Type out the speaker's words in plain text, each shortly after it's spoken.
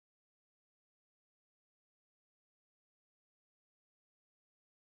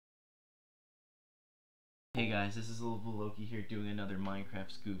Hey guys, this is Lovable Loki here doing another Minecraft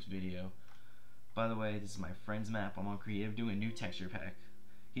Scoops video. By the way, this is my friend's map. I'm on creative doing a new texture pack.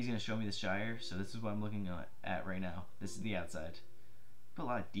 He's going to show me the Shire, so this is what I'm looking at right now. This is the outside. Put a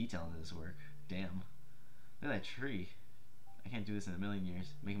lot of detail into this work. Damn. Look at that tree. I can't do this in a million years,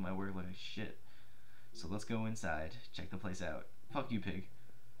 making my work look like shit. So let's go inside, check the place out. Fuck you, pig.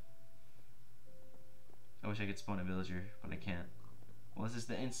 I wish I could spawn a villager, but I can't. Well, this is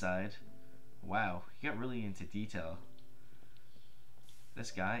the inside. Wow, he got really into detail. This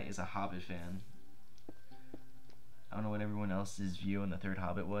guy is a Hobbit fan. I don't know what everyone else's view on the third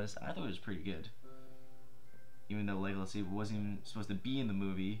Hobbit was. I thought it was pretty good. Even though Legolas wasn't even supposed to be in the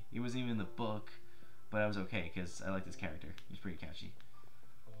movie, he wasn't even in the book, but I was okay because I liked his character. He's pretty catchy.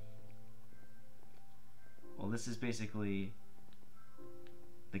 Well, this is basically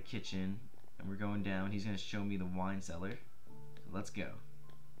the kitchen, and we're going down. He's going to show me the wine cellar. So let's go.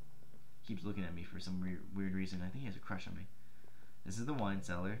 Keeps looking at me for some weird reason. I think he has a crush on me. This is the wine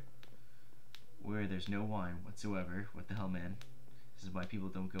cellar, where there's no wine whatsoever. What the hell, man? This is why people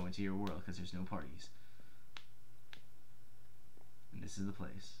don't go into your world, because there's no parties. And this is the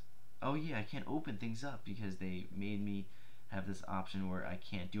place. Oh yeah, I can't open things up because they made me have this option where I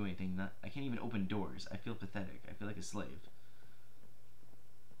can't do anything. I can't even open doors. I feel pathetic. I feel like a slave.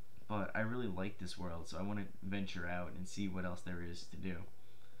 But I really like this world, so I want to venture out and see what else there is to do.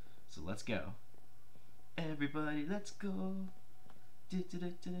 So let's go. Everybody, let's go.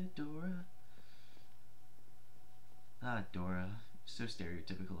 Dora. Ah, Dora. So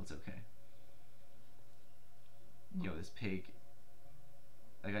stereotypical, it's okay. Yo, this pig.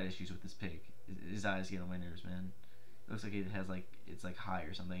 I got issues with this pig. His eyes get on my nerves, man. It looks like it has it's like high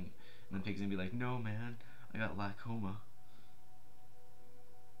or something. And the pig's gonna be like, no man, I got glaucoma.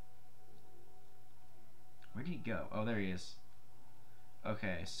 Where did he go? Oh, there he is.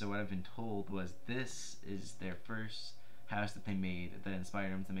 Okay, so what I've been told was this is their first house that they made that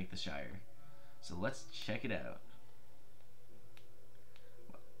inspired them to make the Shire. So let's check it out.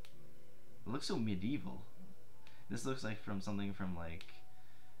 It looks so medieval. This looks like from something from like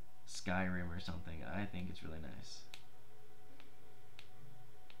Skyrim or something. I think it's really nice.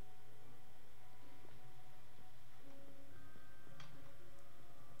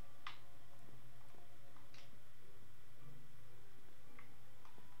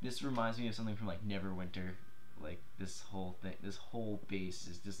 This reminds me of something from like Neverwinter. Like this whole thing, this whole base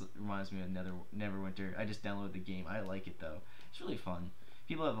just reminds me of Neverwinter. I just downloaded the game. I like it though. It's really fun.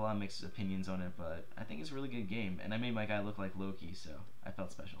 People have a lot of mixed opinions on it, but I think it's a really good game. And I made my guy look like Loki, so I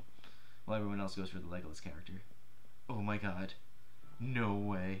felt special. While everyone else goes for the Legolas character. Oh my god. No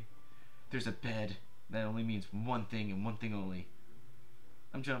way. There's a bed. That only means one thing and one thing only.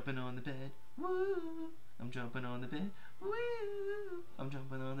 I'm jumping on the bed. Woo! I'm jumping on the bed. Woo! I'm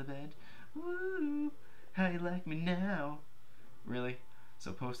jumping on the bed. Woo! How you like me now? Really?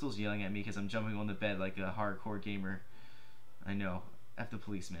 So Postal's yelling at me because I'm jumping on the bed like a hardcore gamer. I know. F the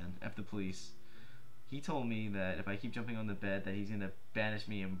police, man. F the police. He told me that if I keep jumping on the bed that he's gonna banish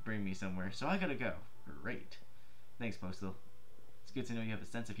me and bring me somewhere. So I gotta go. Great. Thanks, Postal. It's good to know you have a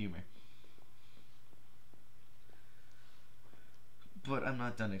sense of humor. But I'm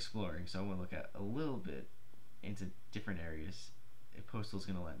not done exploring, so I want to look at a little bit into different areas. If Postal's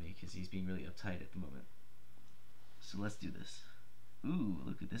gonna let me, because he's being really uptight at the moment. So let's do this. Ooh,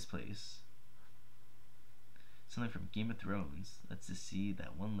 look at this place. Something from Game of Thrones. Let's just see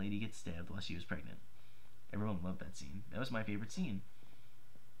that one lady get stabbed while she was pregnant. Everyone loved that scene. That was my favorite scene.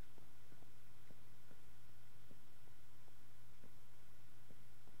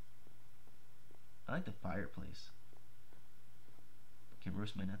 I like the fireplace. Can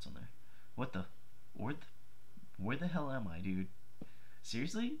roast my nuts on there. What the? Where the hell am I, dude?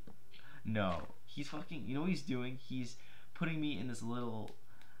 Seriously? No. He's fucking. You know what he's doing? He's putting me in this little,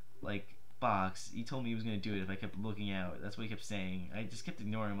 like, box. He told me he was gonna do it if I kept looking out. That's what he kept saying. I just kept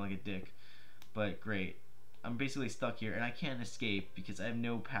ignoring him like a dick. But great. I'm basically stuck here, and I can't escape because I have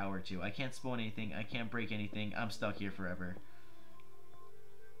no power to. I can't spawn anything. I can't break anything. I'm stuck here forever.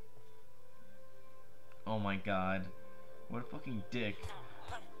 Oh my god. What a fucking dick.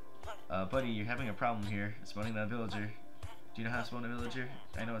 Buddy, you're having a problem here spawning that villager. Do you know how to spawn a villager?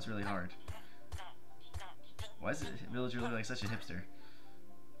 I know it's really hard. Why does a villager look like such a hipster?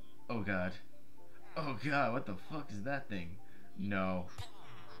 Oh god. Oh god, what the fuck is that thing? No.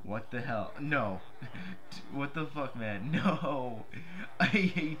 What the hell? No. What the fuck, man? No. I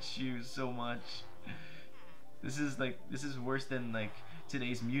hate you so much. This is worse than like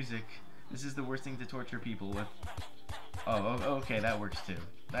today's music. This is the worst thing to torture people with. Oh, okay, that works too.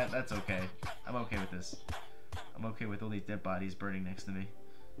 That's okay. I'm okay with this. I'm okay with all these dead bodies burning next to me.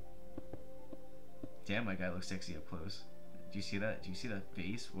 Damn, my guy looks sexy up close. Do you see that? Do you see that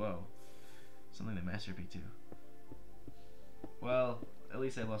face? Whoa. Something to masturbate to. Well, at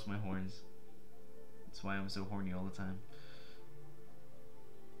least I lost my horns. That's why I'm so horny all the time.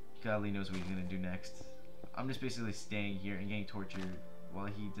 God only knows what he's gonna do next. I'm just basically staying here and getting tortured while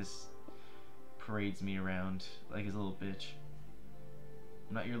he just parades me around like his little bitch.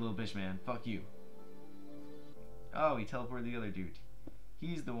 I'm not your little bitch, man. Fuck you. Oh, he teleported the other dude.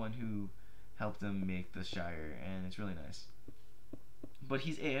 He's the one who helped him make the Shire, and it's really nice. But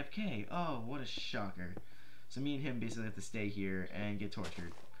he's AFK. Oh, what a shocker. So me and him basically have to stay here and get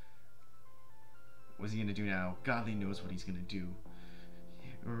tortured. What's he gonna do now? God only knows what he's gonna do.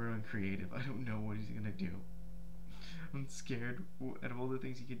 We're uncreative. I don't know what he's gonna do. I'm scared. Out of all the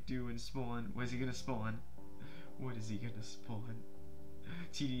things he could do and spawn, what is he gonna spawn? What is he gonna spawn?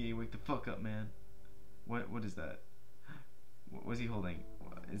 TDA, wake the fuck up, man. What is that? What is he holding?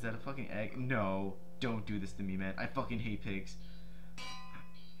 Is that a fucking egg? No, don't do this to me, man. I fucking hate pigs.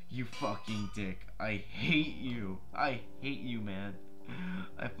 You fucking dick. I hate you. I hate you, man.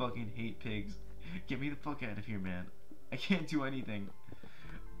 I fucking hate pigs. Get me the fuck out of here, man. I can't do anything.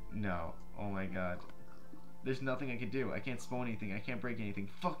 No. Oh my god. There's nothing I can do. I can't spawn anything. I can't break anything.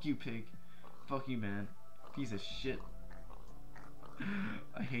 Fuck you, pig. Fuck you, man. Piece of shit.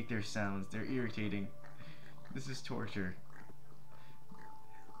 I hate their sounds. They're irritating. This is torture.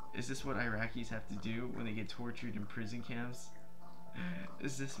 Is this what Iraqis have to do when they get tortured in prison camps?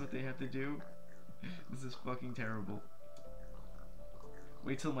 Is this what they have to do? This is fucking terrible.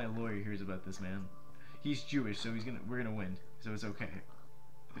 Wait till my lawyer hears about this, man. He's Jewish, so we're gonna win. So it's okay.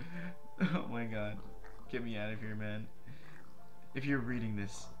 Oh my god. Get me out of here, man. If you're reading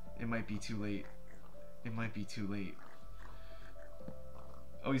this, it might be too late. It might be too late.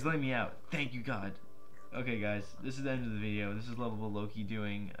 Oh, he's letting me out. Thank you, God. Okay, guys, this is the end of the video. This is Lovable Loki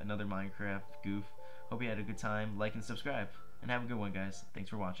doing another Minecraft goof. Hope you had a good time. Like and subscribe. And have a good one, guys. Thanks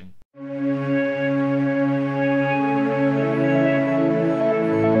for watching.